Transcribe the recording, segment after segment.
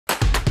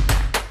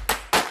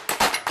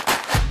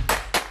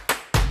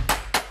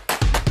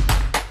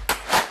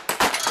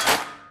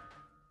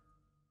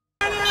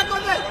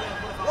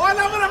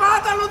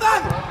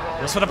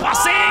goes for the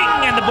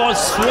passing and the ball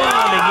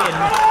swirling in.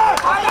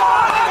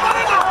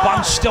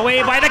 Punched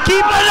away by the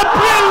keeper. A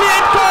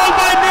brilliant goal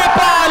by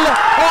Nepal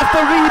off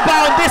the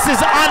rebound. This is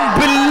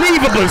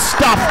unbelievable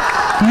stuff.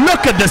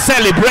 Look at the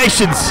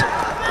celebrations.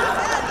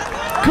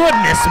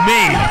 Goodness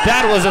me,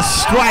 that was a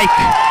strike.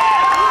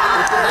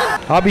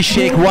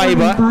 Abhishek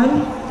Waiba,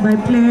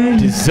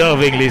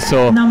 deservingly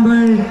so,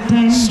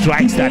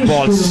 strikes that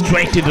ball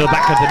straight into the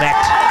back of the net.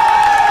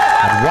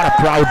 And what a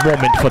proud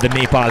moment for the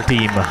Nepal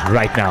team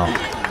right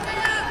now.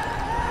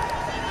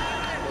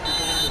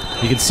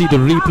 You can see the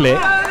replay.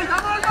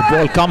 The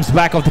ball comes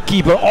back off the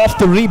keeper, off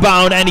the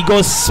rebound, and he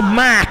goes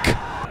smack.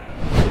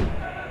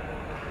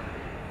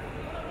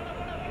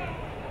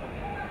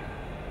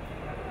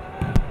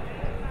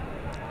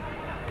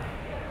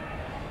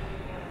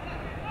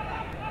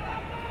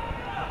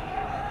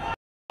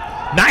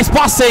 Nice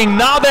passing.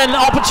 Now then,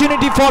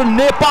 opportunity for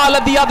Nepal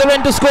at the other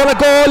end to score a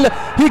goal.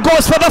 He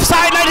goes for the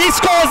sideline. He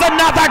scores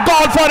another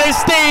goal for his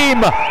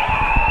team.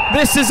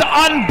 This is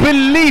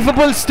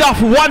unbelievable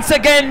stuff. Once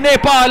again,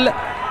 Nepal,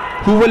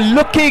 who were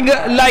looking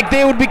like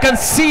they would be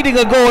conceding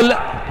a goal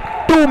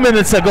 2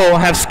 minutes ago,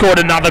 have scored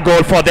another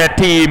goal for their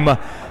team.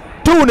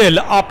 2-0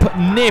 up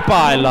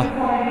Nepal.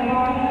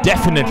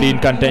 Definitely in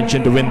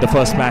contention to win the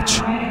first match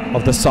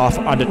of the SAFF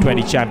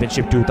U20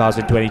 Championship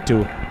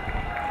 2022.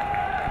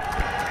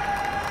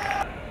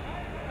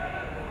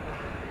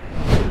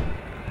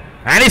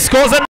 And he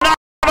scores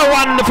another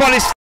one for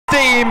his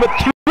team.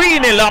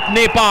 3-0 up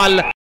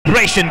Nepal.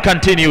 Celebration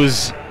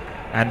continues.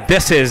 And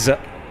this is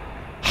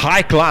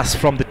high class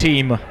from the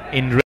team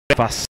in red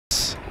fuss.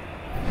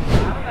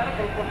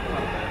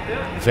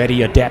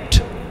 Very adept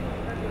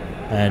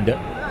and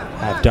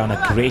have done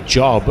a great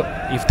job.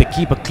 If they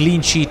keep a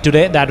clean sheet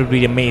today, that would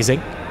be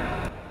amazing.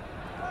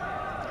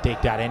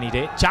 Take that any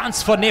day.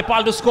 Chance for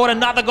Nepal to score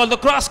another goal. The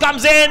cross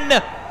comes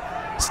in.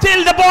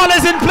 Still the ball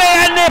is in play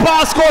and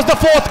Nepal scores the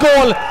 4th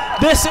goal.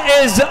 This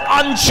is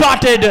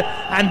uncharted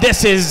and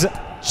this is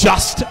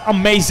just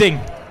amazing.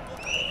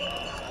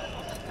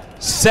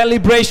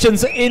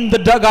 Celebrations in the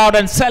dugout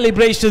and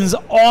celebrations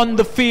on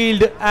the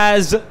field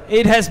as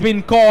it has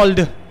been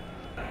called.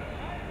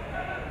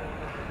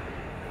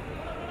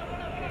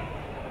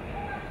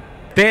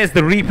 There's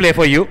the replay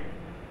for you.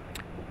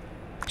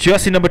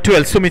 Jersey number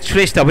 12, Sumit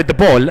Shrestha with the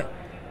ball.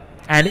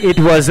 And it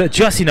was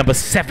jersey number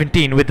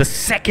 17 with the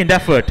second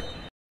effort